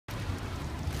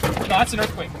that's an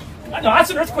earthquake. No, that's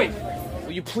an earthquake.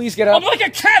 Will you please get up? I'm like a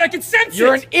cat, I can sense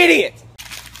You're it. an idiot.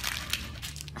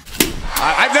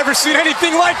 I've never seen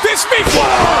anything like this before!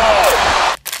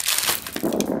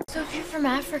 So if you're from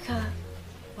Africa,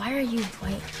 why are you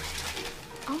white?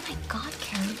 Oh my God,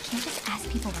 Karen, you can't just ask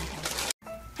people like that.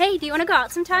 Hey, do you want to go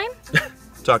out sometime?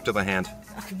 Talk to the hand.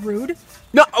 Rude.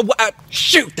 No,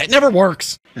 shoot, that never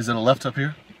works. Is it a left up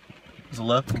here? Is it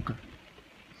left? Okay.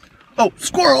 Oh,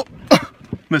 squirrel!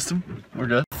 Missed him. We're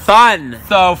good. Fun.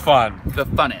 So fun. The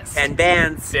funnest. And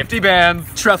bands. 50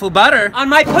 bands. Truffle butter. On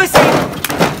my pussy!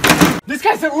 This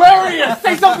guy's hilarious!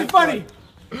 Say something funny!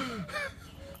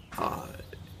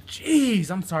 Jeez,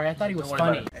 I'm sorry, I thought he was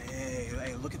funny.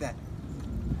 Hey, look at that.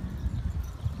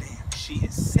 Damn, she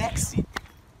is sexy.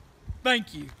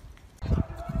 Thank you.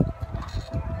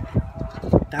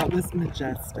 That was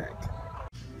majestic.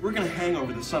 We're gonna hang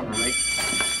over the summer, right?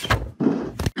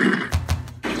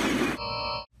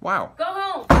 Wow. Go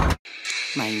home.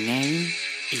 My name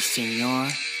is Senor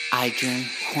Adrian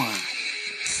Juan.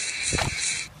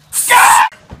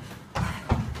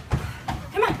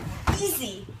 Come on,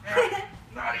 easy.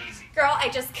 Not easy. Girl, I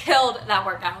just killed that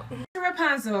workout.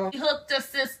 Rapunzel, he hooked the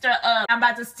sister up. I'm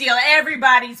about to steal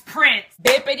everybody's prince.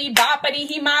 Bippity boppity,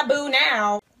 he my boo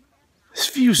now. This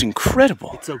view's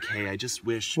incredible. It's okay, I just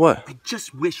wish... What? I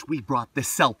just wish we brought the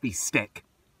selfie stick.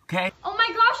 Okay? Oh my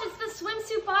gosh, it's the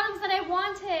swimsuit bottoms that I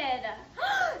wanted.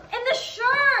 And the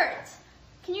shirt.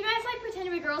 Can you guys like pretend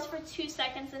to be girls for 2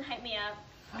 seconds and hype me up?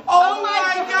 Oh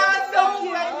my God, so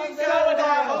cute.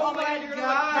 Oh my God, you're gonna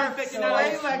look perfect in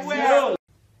that swear.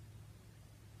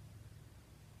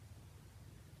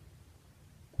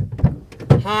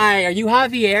 Hi, are you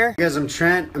Javier? Guys, I'm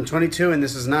Trent, I'm 22, and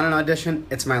this is not an audition,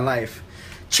 it's my life.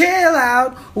 Chill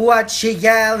out, what you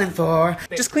yelling for?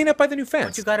 Just clean up by the new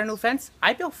fence. You got a new fence?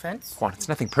 I built fence. Juan, it's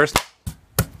nothing personal.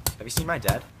 Have you seen my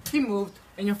dad? He moved,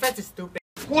 and your fence is stupid.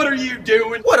 What are you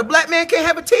doing? What, a black man can't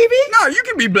have a TV? No, you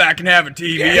can be black and have a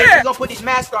TV. Yeah. He's gonna put his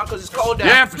mask on because it's cold out.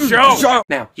 Yeah, for sure.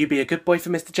 Now, you be a good boy for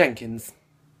Mr. Jenkins.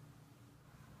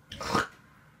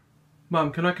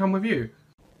 Mom, can I come with you?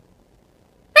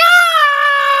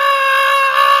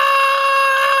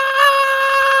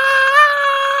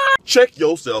 Check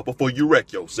yourself before you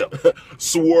wreck yourself.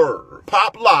 Swerve,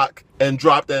 pop lock, and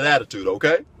drop that attitude,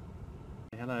 okay?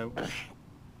 Hello.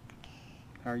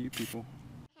 How are you people?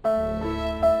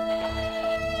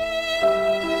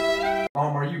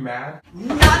 Mom, are you mad?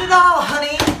 Not at all,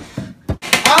 honey.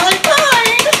 I'm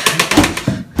fine.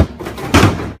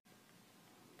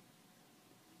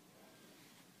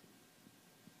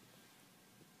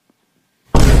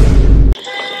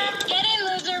 Get in,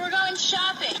 loser. We're going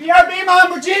shopping. BRB,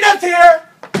 Mom, Regina's here.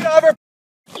 Get over.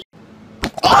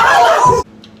 Oh!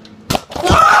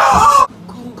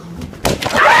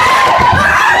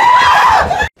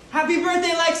 Happy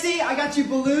birthday, Lexi! I got you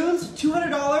balloons,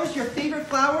 $200, your favorite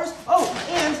flowers, oh,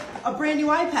 and a brand new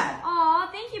iPad. Aw,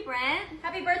 thank you, Brent.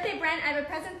 Happy birthday, Brent. I have a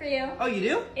present for you. Oh, you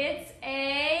do? It's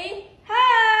a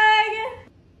hug.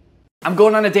 I'm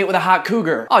going on a date with a hot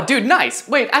cougar. Oh, dude, nice.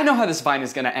 Wait, I know how this vine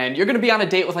is gonna end. You're gonna be on a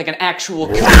date with like an actual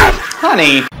cougar.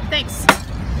 Honey. Thanks.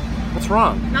 What's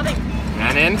wrong? Nothing.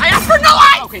 Cannon? I asked for no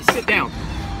ice! Okay, sit down.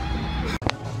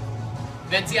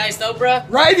 Venti iced Oprah?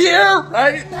 Right here.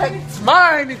 Right. It's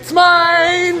mine. It's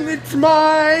mine. It's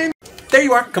mine. There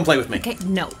you are. Come play with me. Okay,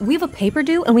 no, we have a paper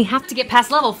due and we have to get past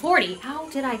level 40. How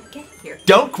did I get here?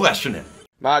 Don't question it.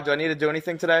 Ma, do I need to do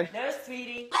anything today? No,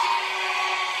 sweetie.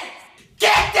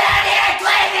 Get down here,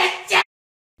 Clayton!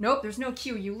 Nope, there's no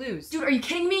cue, you lose. Dude, are you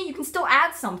kidding me? You can still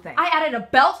add something. I added a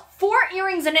belt, 4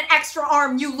 earrings, and an extra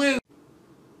arm, you lose.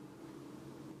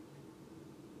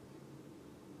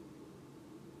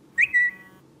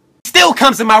 Still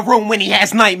comes in my room when he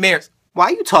has nightmares. Why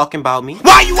are you talking about me?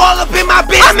 Why you all up in my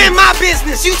business? I'm in my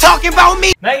business. You talking about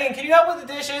me? Megan, can you help with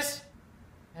the dishes?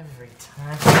 Every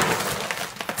time.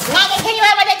 Megan, can you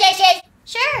help with the dishes?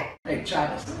 Sure. Hey,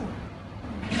 Travis.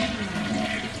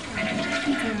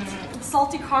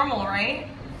 Salty caramel, right?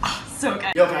 Oh, so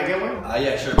good. Yo, can I get one?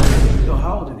 Yeah, sure. Yo,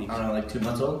 how old are these? I don't know, like 2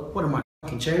 months old? What am I,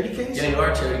 fucking charity case? Yeah, you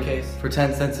are a charity case. For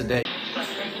 10 cents a day.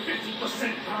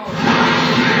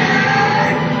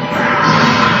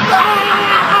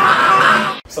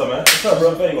 What's up, man? What's up,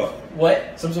 bro? Fetty Wap.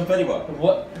 What? Some Fetty Wap.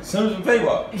 What? Some Fetty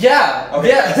Wap. Yeah. Okay.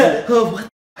 Yeah. Oh, what?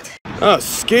 Oh,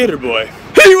 skater boy.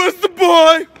 He was the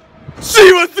boy.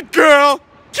 She was the girl.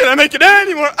 Can I make it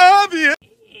any more obvious?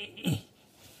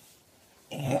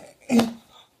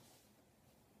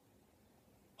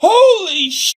 Holy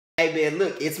sh! Hey, man,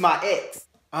 look, it's my ex.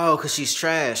 Oh, cause she's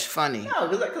trash, funny. No,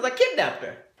 cause I kidnapped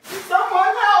her. Someone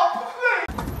help!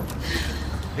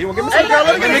 You want to give me some girl?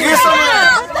 Let me get some.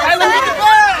 Hey, let me get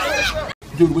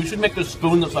Dude, we should make a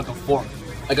spoon that's like a fork.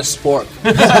 Like a spork.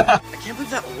 I can't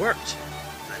believe that worked.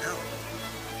 I know.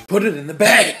 Put it in the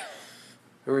bag.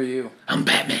 Who are you? I'm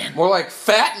Batman. More like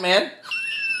Fat Man.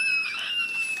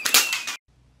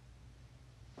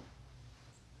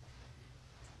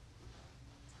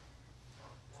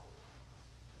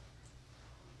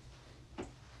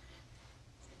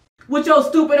 With your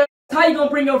stupid ass, how you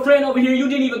gonna bring your friend over here? You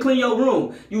didn't even clean your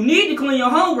room. You need to clean your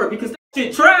homework because that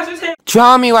shit trash as hell.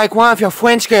 Draw me like one of your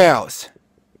French girls.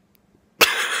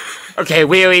 Okay,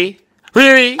 really?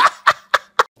 Really? Do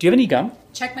you have any gum?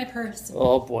 Check my purse.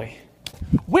 Oh boy.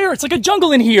 Where? It's like a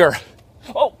jungle in here.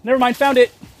 Oh, never mind, found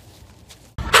it.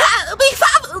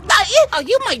 Are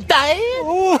you my dad?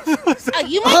 Are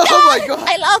you my dad? Oh my God.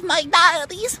 I love my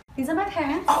daddies. These are my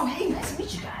parents. Oh, hey, nice to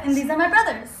meet you guys. And these are my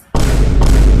brothers.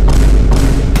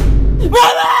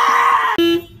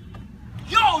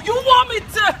 Yo, you want me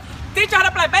to teach you how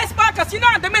to play baseball? Because you know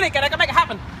I'm Dominican. I can make it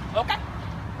happen. Okay?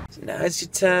 So now it's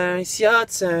your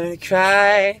turn to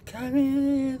cry.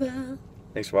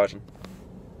 Thanks for watching.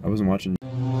 I wasn't watching.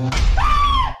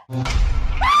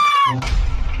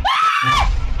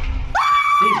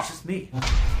 Hey, it's just me.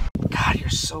 God, you're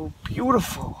so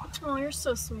beautiful. Oh, you're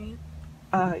so sweet.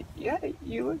 Yeah,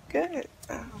 you look good.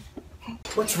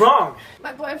 What's wrong?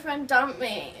 My boyfriend dumped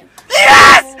me.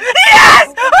 Yes!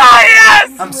 Yes! Oh,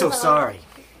 yes! I'm so sorry.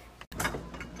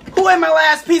 Who ate my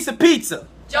last piece of pizza?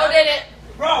 Joe did it.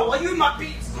 Bro, well, you my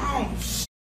pizza. Oh,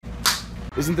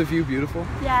 Isn't the view beautiful?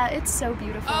 Yeah, it's so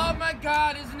beautiful. Oh my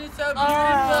God, isn't it so beautiful?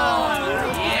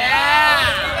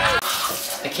 Yeah!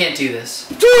 I can't do this.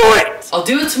 do it! I'll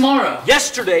do it tomorrow.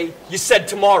 Yesterday, you said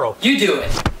tomorrow. You do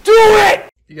it. Do it!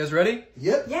 You guys ready?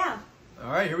 Yep. Yeah.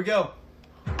 All right, here we go.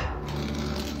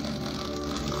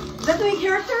 Is that the main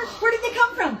character? Where did they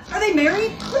come from? Are they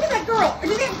married? Look at that girl.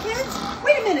 Do they have kids?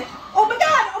 Wait a minute. Oh my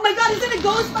god! Oh my god, is it a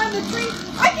ghost behind the tree?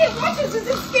 I can't watch this. Is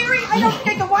it scary? I don't think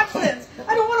I can watch this.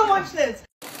 I don't want to watch this.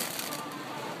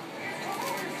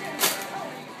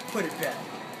 Put it back.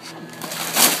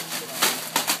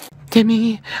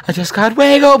 Timmy, I just got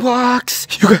Wego blocks.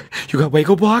 You got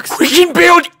Wego blocks? We can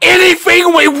build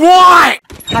anything we want!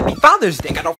 Happy Father's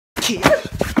Day. I don't care.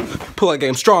 Pull that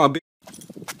game strong, bitch.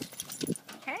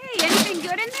 Hey, anything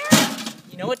good in there?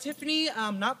 You know what, Tiffany?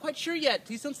 I'm not quite sure yet.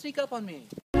 Please don't sneak up on me.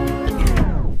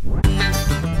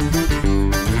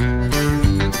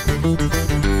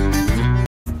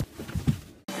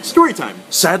 Story time.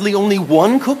 Sadly, only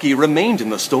one cookie remained in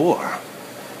the store.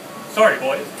 Sorry,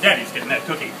 boys. Daddy's getting that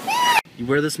cookie. You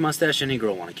wear this mustache, any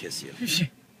girl want to kiss you.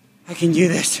 I can do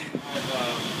this.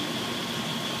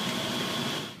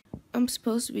 I'm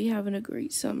supposed to be having a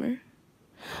great summer,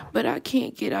 but I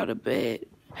can't get out of bed.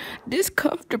 This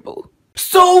comfortable.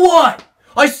 So what?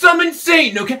 I summoned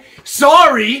Satan, okay?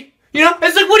 Sorry. You know,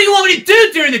 it's like, what do you want me to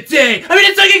do during the day? I mean,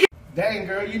 it's like Dang,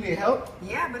 girl, you need help?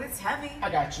 Yeah, but it's heavy. I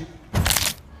got you.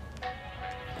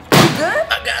 Good?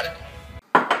 I got it.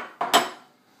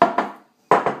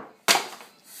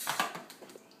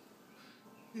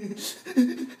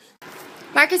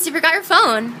 Marcus, you forgot your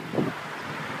phone.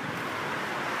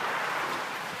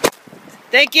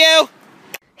 Thank you.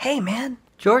 Hey, man.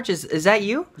 George, is that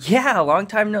you? Yeah, long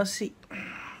time no see.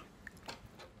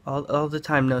 All the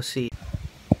time no see.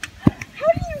 How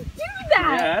do you do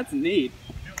that? Yeah, that's neat.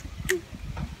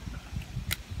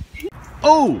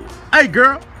 Oh, hey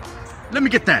girl, let me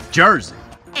get that jersey.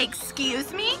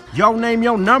 Excuse me? Your name,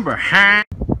 your number, huh?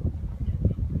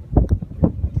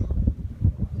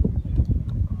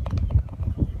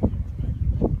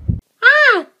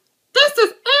 Hi, this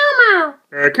is Elmo.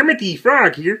 Kermit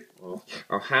Frog here.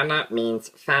 Ohana means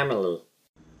family.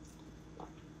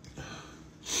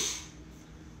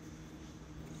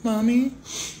 Mommy?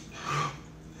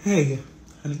 Hey,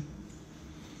 honey.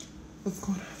 What's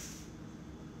going on?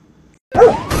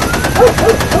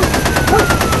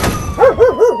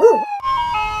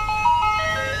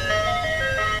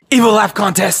 Evil laugh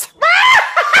contest.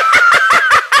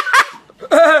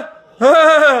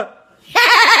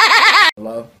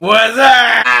 Hello? What's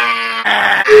up?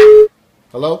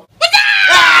 Hello?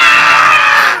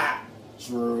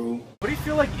 True. What do you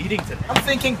feel like eating today? I'm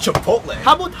thinking Chipotle.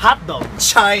 How about hot dog?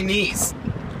 Chinese.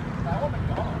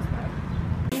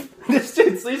 This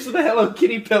dude sleeps with a Hello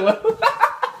Kitty pillow. You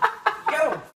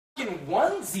got a fucking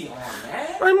onesie on,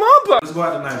 man. My mom bought. Let's go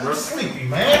out tonight, bro. Sleepy,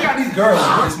 man. I got these girls.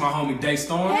 This is my homie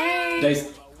Daystorm. Hey.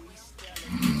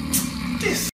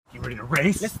 You ready to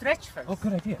race? Let's stretch first. Oh,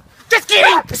 good idea. Just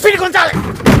kidding! Speedy Gonzalez!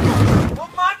 Well,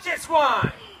 munch this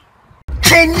one.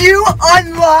 Can you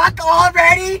unlock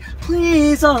already?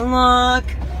 Please unlock.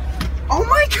 Oh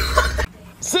my god!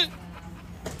 Sit.